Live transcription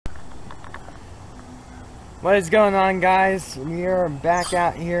What is going on, guys? We are back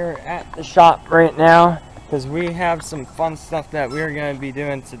out here at the shop right now because we have some fun stuff that we're going to be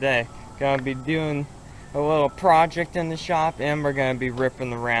doing today. Going to be doing a little project in the shop, and we're going to be ripping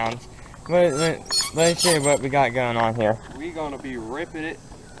the rounds. Let's see what we got going on here. We're going to be ripping it,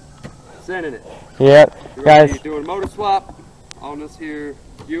 sending it. Yep, We're guys. going to be doing motor swap on this here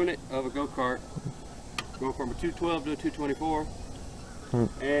unit of a Go Kart. Going from a 212 to a 224.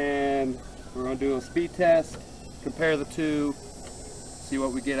 And we're going to do a speed test, compare the two, see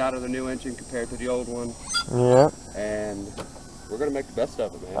what we get out of the new engine compared to the old one. Yeah. And we're going to make the best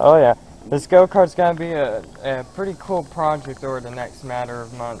of it, man. Oh yeah. This go-kart's going to be a pretty cool project over the next matter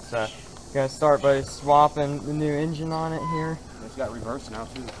of months. Going to start by swapping the new engine on it here. It's got reverse now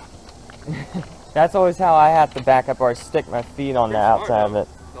too. That's always how I have to back up, or stick my feet on the outside of it.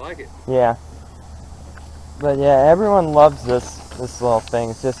 I like it. Yeah. But yeah, everyone loves this little thing.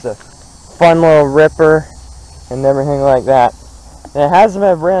 It's just a fun little ripper and everything like that. And it hasn't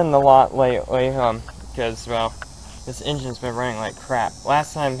been running a lot lately, because, well, this engine's been running like crap.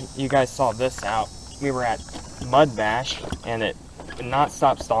 Last time you guys saw this out, we were at Mud Bash, and it did not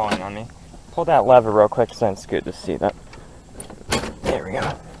stop stalling on me. Pull that lever real quick so it's good to see that. There we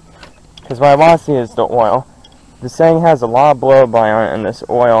go. Because what I want to see is the oil. This thing has a lot of blow-by on it, and this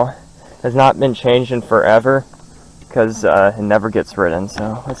oil has not been changed in forever because it never gets ridden.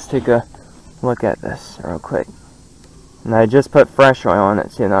 So let's take a look at this real quick. And I just put fresh oil on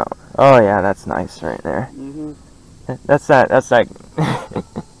it, so you know. Oh yeah, that's nice right there. Mm-hmm. That's like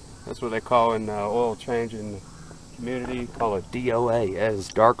That's what they call in oil change in the community. Call it DOA, as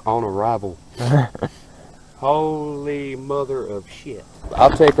dark on arrival. Holy mother of shit. I'll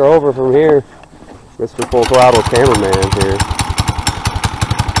take her over from here. Mr. Full Throttle Cameraman here.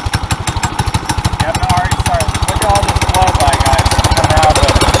 Yep, I already started. Look at all this blow-by, guys, coming out of the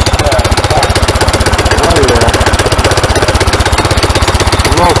Oh yeah.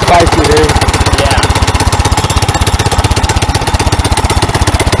 A little spicy there. Yeah.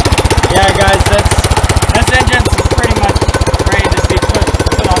 Yeah, guys, this engine's pretty much ready to be put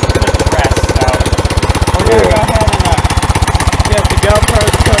to rest. So we're gonna go ahead and get the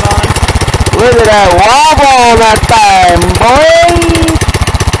GoPros put on. Look at that wobble on that time, boy!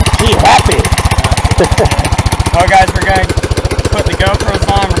 She happy. Well, guys, we're going to put the GoPros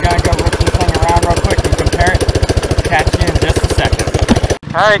on. We're going to go rip this thing around real quick and compare it. Catch you in just a second.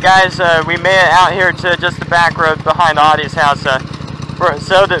 Alright, guys, we made it out here to just the back road behind Audie's house.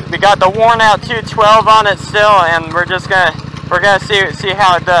 We got the worn out 212 on it still, and we're gonna see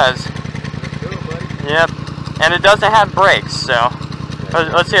how it does. Yep, and it doesn't have brakes, so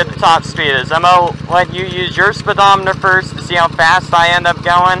let's see what the top speed is. I'm gonna let you use your speedometer first to see how fast I end up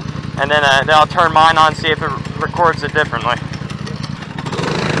going, and then I'll turn mine on, see if it records it differently.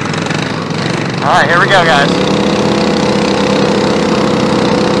 Alright, here we go, guys.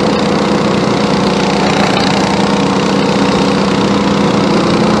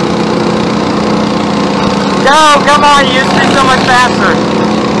 Go! Come on, you used to be so much faster.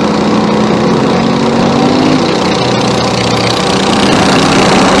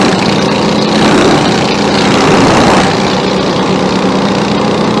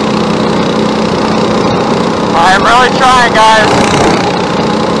 I'm really trying, guys.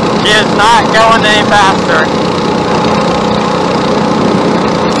 She is not going any faster.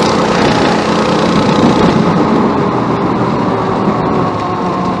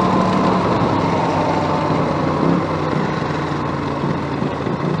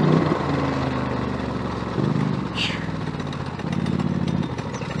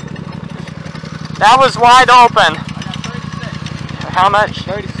 That was wide open. How much?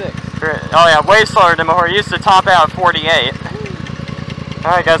 36. Oh yeah, way slower than before. It used to top out at 48.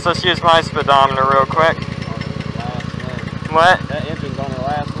 Alright guys, let's use my speedometer real quick. What? That engine's on her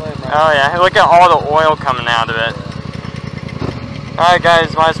last leg right Oh yeah, look at all the oil coming out of it. Alright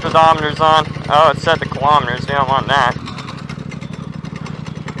guys, my speedometer's on. Oh, it's set to kilometers. We don't want that.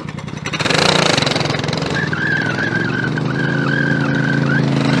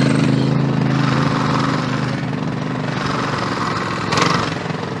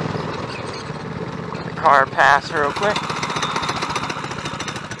 Car pass real quick.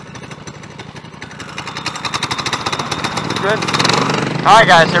 Good. Alright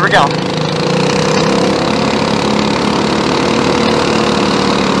guys, here we go.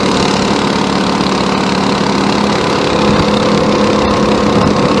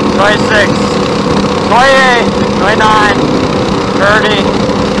 "26, 28, 29, 30,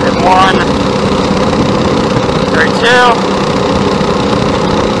 31, 32,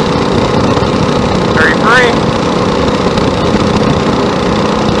 33.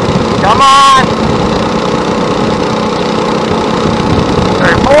 Come on!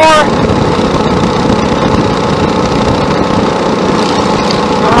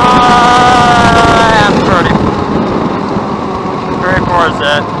 I'm 30. 34 is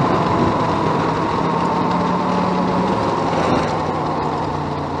it.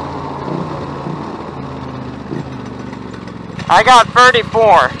 I got 34.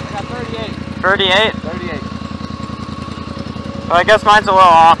 I got 38. 38? 38. Well, I guess mine's a little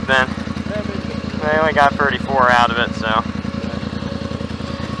off then. I only got 34 out of it, so.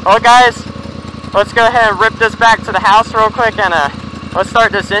 Well, guys, let's go ahead and rip this back to the house real quick and let's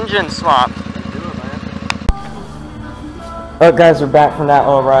start this engine swap. Look, guys, we're back from that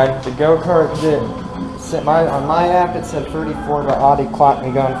little ride. The Go Kart on my app it said 34, but Audi clocked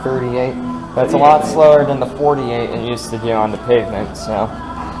me going 38. But it's a lot slower than the 48 it used to do on the pavement. So,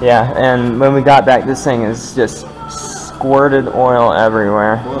 yeah. And when we got back, this thing is just squirted oil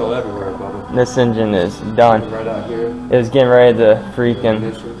everywhere. Oil everywhere, Bubba. This engine is done. Right out here. It was getting ready to freaking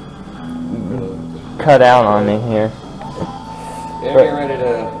cut out on me here. Yeah, I'm getting ready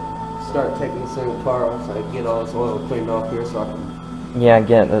to start taking this thing apart so I can get all this oil cleaned off here so I can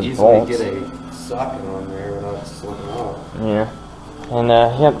get those easily bolts. get a socket on there without slipping off. Yeah. And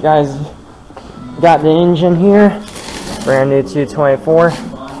yep, guys, got the engine here, brand new 224.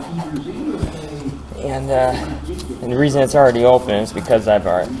 And the reason it's already open is because I've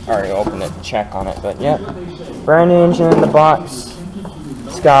already opened it to check on it. But yeah, brand new engine in the box.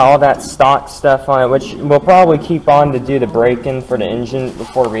 It's got all that stock stuff on it, which we'll probably keep on to do the break-in for the engine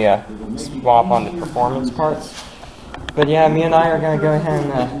before we swap on the performance parts. But yeah, me and I are going to go ahead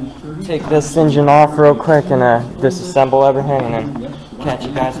and take this engine off real quick and disassemble everything, and then catch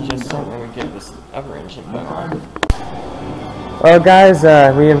you guys in just a second when we get this other engine put on. Well, guys,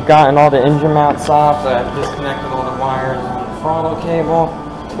 we have gotten all the engine mounts off, disconnected all the wires and the throttle cable.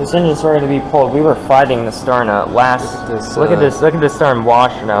 This engine's ready to be pulled. We were fighting the starting to last. Look at this starting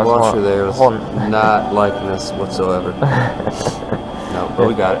washer now. Washer there was not liking this whatsoever. No, but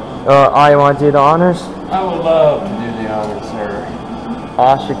we got it. You want to do the honors? I would love to do the honors, sir.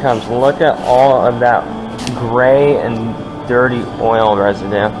 Off she comes. Look at all of that gray and dirty oil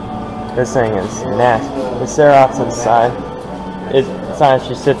residue. This thing is nasty. It's there off to the side. It's not,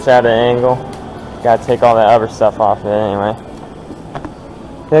 she sits at an angle. Gotta take all that other stuff off of it anyway.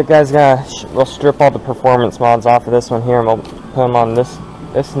 Okay, guys, we'll strip all the performance mods off of this one here, and we'll put them on this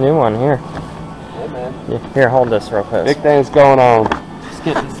new one here. Hey, man. Yeah, here, hold this real quick. Big things going on. Let's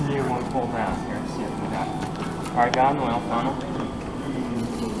get this new one pulled out here. See what we got. Alright, got an oil funnel.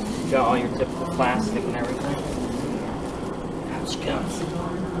 Got all your typical plastic and everything. Out she comes.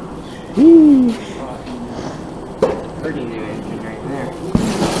 Pretty new engine right there.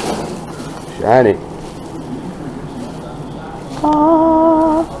 Shiny.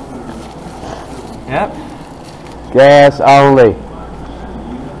 Yep. Gas only.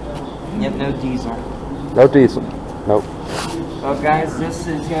 Yep, no diesel. No diesel. Nope. Well, guys, this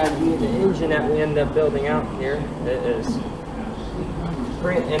is going to be the engine that we end up building out here. It is.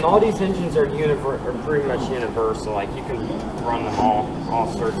 And all these engines are pretty much universal. Like, you can run them all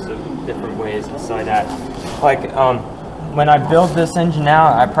sorts of different ways inside that. Like, when I build this engine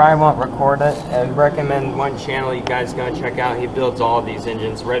out, I probably won't record it. I recommend one channel you guys go and check out. He builds all of these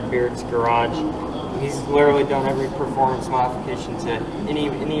engines. Redbeard's Garage. He's literally done every performance modification to any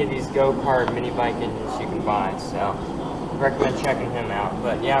of these Go Kart mini bike engines you can buy. So, I recommend checking him out.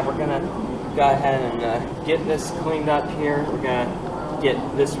 But yeah, we're gonna go ahead and get this cleaned up here. We're gonna get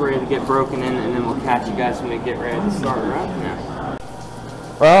this ready to get broken in, and then we'll catch you guys when we get ready to start her up now.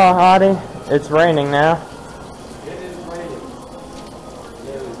 Well, Hottie, it's raining now. It is raining.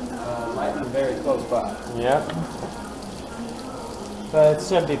 It is lightning very close by. Yep. But it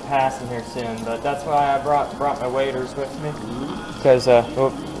should be passing here soon. But that's why I brought my waders with me, because yeah.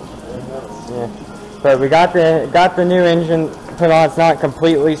 But we got the new engine put on. It's not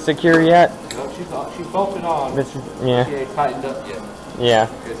completely secure yet. No, she bolted on. Yeah. She ain't tightened up yet. Yeah.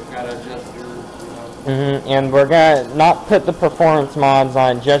 It's got to adjust her, And we're gonna not put the performance mods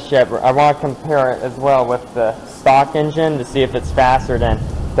on it just yet. I want to compare it as well with the stock engine to see if it's faster than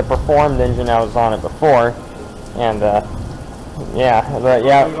the performed engine that was on it before. And yeah, but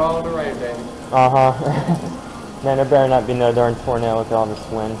yeah. Put it all in the rain, baby. Man, there better not be no darn tornado with all this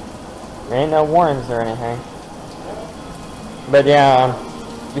wind. There ain't no warnings or anything. But yeah,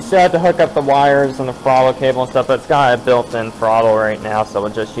 we still have to hook up the wires and the throttle cable and stuff, but it's got a built-in throttle right now, so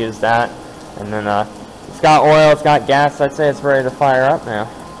we'll just use that. And then it's got oil, it's got gas. I'd say it's ready to fire up now.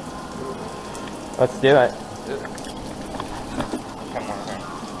 Let's do it. Come on, man.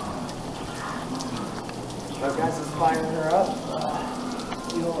 So guys, it's firing her up.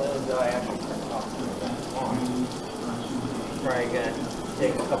 Fuel is, I actually turned it off. Probably gonna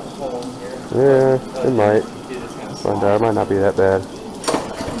take a couple pulls here. Yeah, it might. But it might not be that bad.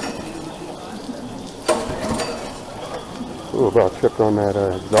 Ooh, about tripped on that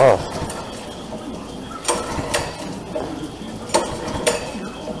exhaust.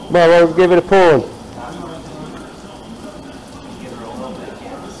 Well, we'll give it a pull.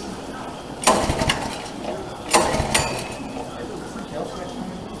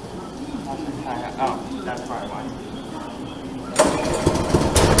 Oh, that's probably why.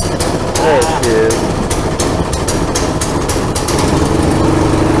 There it is.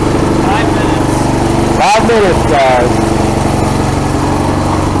 5 minutes. 5 minutes, guys.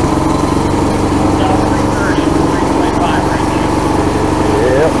 About 3:30, 3:25 right now.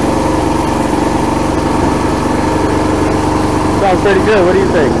 Yep. Sounds pretty good. What do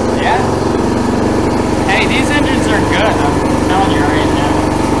you think? Yeah. Hey, these engines are good. I'm telling you right now.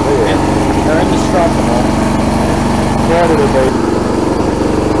 Oh, yeah. They're indestructible. Predator, baby.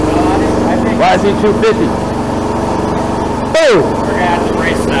 I think YZ 250. Boom! we're gonna have to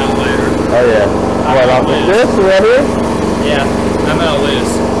race that later. Oh, yeah. What, off of this right here? Yeah, I'm gonna lose.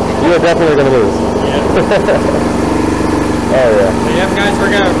 You're definitely going to lose. Yeah. Oh, yeah. So yeah, guys,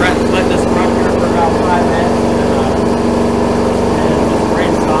 we're gonna let this run here for about 5 minutes, and just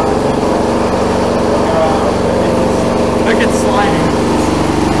race off. Look at sliding.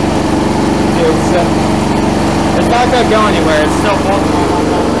 It's not gonna go anywhere. It's still both on my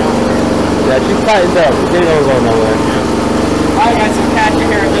down. Yeah, she's tightened up. She ain't gonna go nowhere. Alright guys, we'll catch you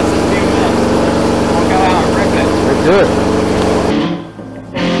here in just a few minutes. We'll go out and rip it. Let's do it.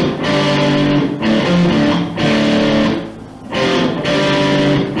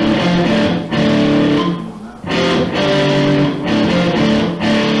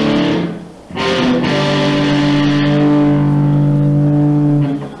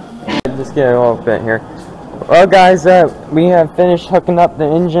 Just get a little bit here. Well guys, we have finished hooking up the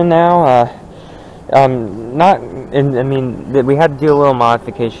engine now. I mean, we had to do a little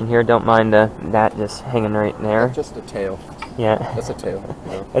modification here. Don't mind that just hanging right there. That's just a tail. Yeah. That's a tail.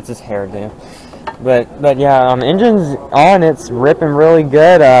 Yeah. That's his hairdo. But yeah, engine's on. It's ripping really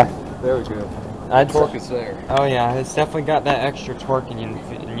good. Very good. Torque is there. Oh yeah, it's definitely got that extra torque, and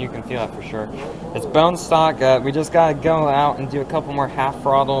you can feel it for sure. It's bone stock. We just gotta go out and do a couple more half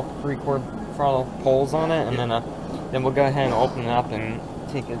throttle, 3/4 throttle pulls on it, and then we'll go ahead and open it up and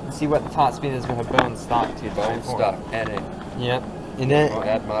take it, see what the top speed is with a bone stock 224. Bone stock added. Yep. And then We'll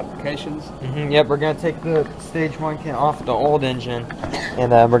add modifications. yep, we're gonna take the stage 1 kit off the old engine,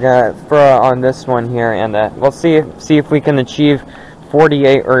 and we're gonna throw it on this one here, and we'll see if we can achieve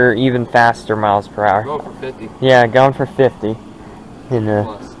 48 or even faster miles per hour. Go for 50. Yeah, going for 50. And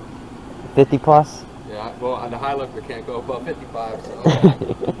Plus. 50 plus. Yeah, well, on the high lifter can't go above 55.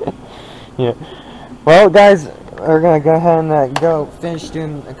 So. Yeah. Well, guys, we're gonna go ahead and go finish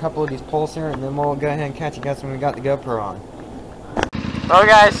doing a couple of these pulls here, and then we'll go ahead and catch you guys when we got the GoPro on. Well,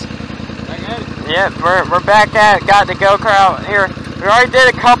 guys. Yeah, we're back at got the Go Kart out here. We already did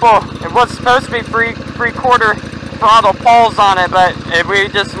a couple. It was supposed to be 3/4 throttle pulls on it, but we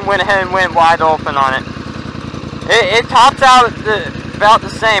just went ahead and went wide open on it. It tops out about the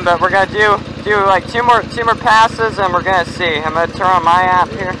same, but we're gonna do like two more passes, and we're gonna see. I'm gonna turn on my app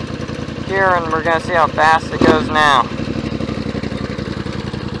here, and we're gonna see how fast it goes now.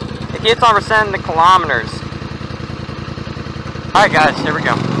 It keeps on sending the kilometers. All right, guys, here we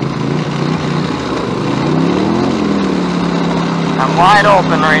go. I'm wide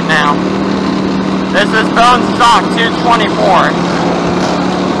open right now. This is bone stock 224.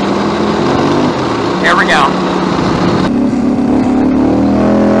 Here we go.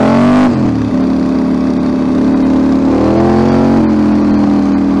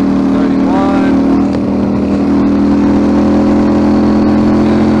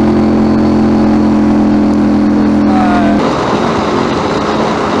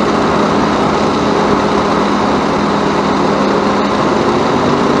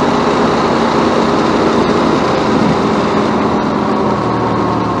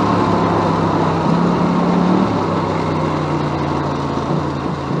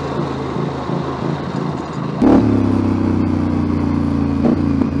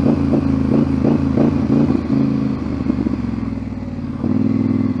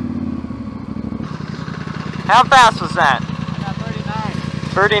 How fast was that?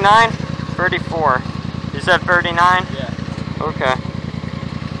 39. 39? 34. You said 39? Yeah. Okay.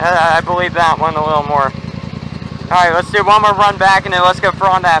 I believe that one a little more. Alright, let's do one more run back, and then let's go throw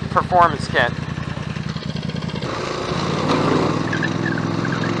on that performance kit.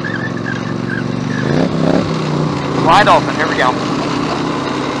 Wide open, here we go.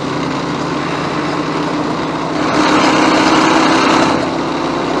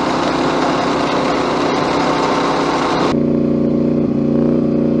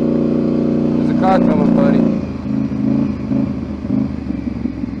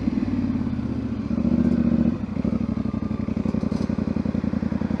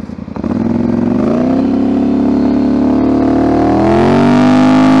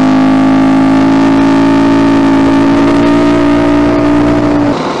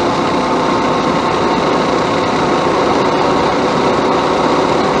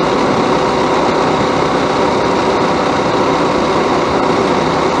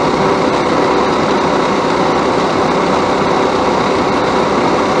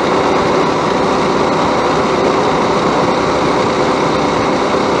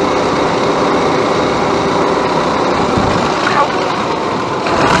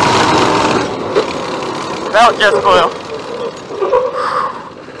 belt just blew.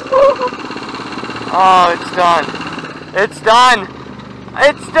 Oh, it's done. It's done.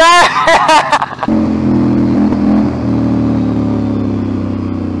 It's done.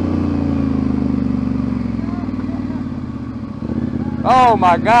 Oh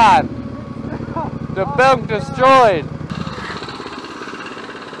my God. The belt destroyed.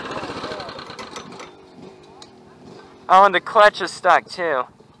 Oh, and the clutch is stuck too.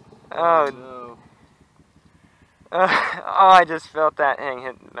 Oh no. Oh, I just felt that thing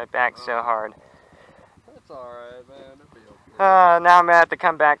hit my back so hard. That's alright, man. It'll be okay. Now I'm gonna have to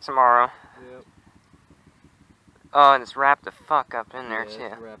come back tomorrow. Yep. Oh, and it's wrapped the fuck up in there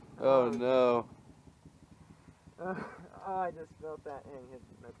too. Oh no. Oh, I just felt that thing hit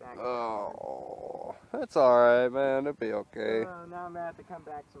my back. Oh, that's alright, man. It'll be okay. Now I'm gonna have to come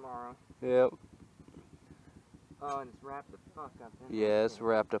back tomorrow. Yep. Oh, and it's wrapped the fuck up in there. Yeah, it's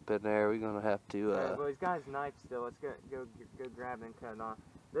wrapped up in there. We're gonna have to. Alright, well, he's got his knife still. Let's go grab it and cut it off.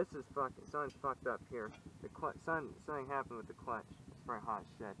 This is fucking. Something's fucked up here. The clutch. Something happened with the clutch. It's pretty hot as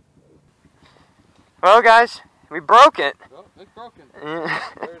shit. Well, guys, we broke it. Oh, it's broken. Yeah.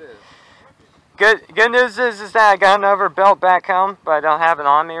 There it is. Good news is that I got another belt back home, but I don't have it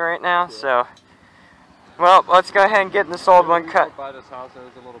on me right now. So, well, let's go ahead and get this old one cut. By this house, there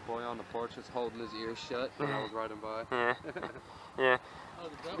was a little boy on the porch just holding his ears shut when I was riding by. Yeah. Yeah.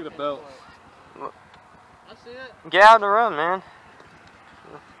 Look at the belt. I see it. Get out of the road, man.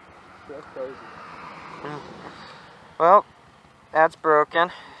 That's crazy. Well, that's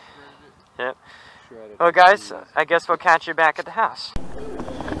broken. Yep. Shredded. Well, guys, I guess we'll catch you back at the house.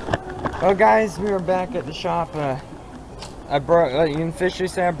 Well, guys, we were back at the shop. I broke. You can officially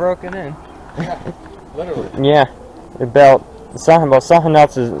say I broke it in. Literally. Yeah, the belt. Something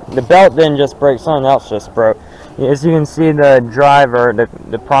else is. The belt didn't just break. Something else just broke. As you can see, the driver,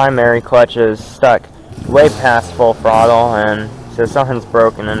 the primary clutch is stuck way past full throttle, and so something's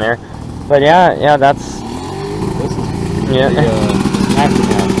broken in there. But yeah, that's. This is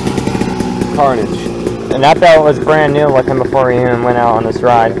accident. Carnage. And that belt was brand new looking before we even went out on this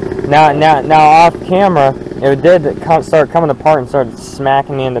ride. Now off camera, it did start coming apart and started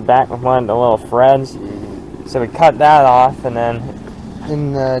smacking me in the back with one of the little threads. So we cut that off and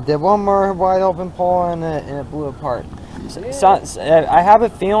then did one more wide open pull and it blew apart. So I have a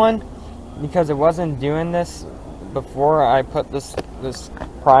feeling, because it wasn't doing this before I put this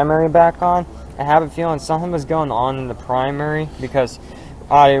primary back on, I have a feeling something was going on in the primary, because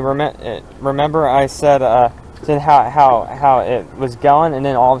I remember I said how it was going, and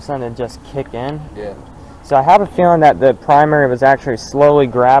then all of a sudden it just kicked in. Yeah. So I have a feeling that the primary was actually slowly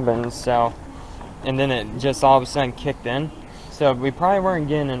grabbing, and then it just all of a sudden kicked in. So we probably weren't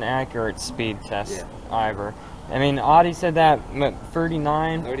getting an accurate speed test either. I mean, Audie said that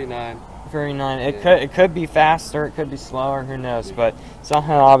 39. 39. It could be faster, it could be slower, who knows? But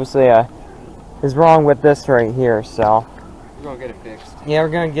something obviously is wrong with this right here. So. We're gonna get it fixed. Yeah, we're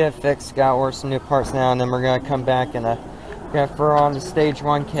gonna get it fixed. Got to order some new parts now, and then we're gonna come back and gonna throw on the stage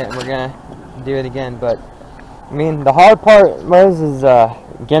 1 kit, and we're gonna do it again. But I mean, the hard part is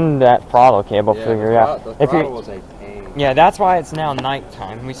getting that throttle cable figured out. The throttle was a pain. Yeah, that's why it's now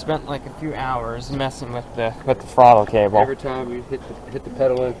nighttime. We spent like a few hours messing with the throttle cable. Every time you hit the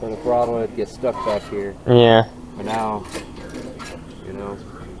pedal in for the throttle, it gets stuck back here. Yeah. But now, you know,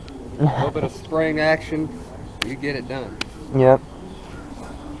 a little bit of spring action, you get it done. Yep.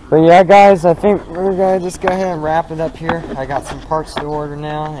 But yeah, guys, I think we're gonna just go ahead and wrap it up here. I got some parts to order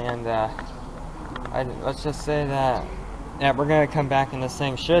now, and let's just say that we're gonna come back, and this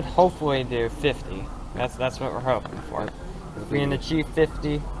thing should hopefully do 50. That's what we're hoping for. If we can achieve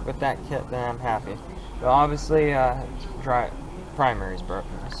 50 with that kit, then I'm happy. But obviously, primary's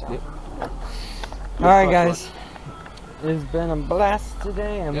broken. So. Yep. All right, guys. It's been a blast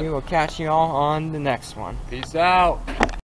today, and we will catch you all on the next one. Peace out.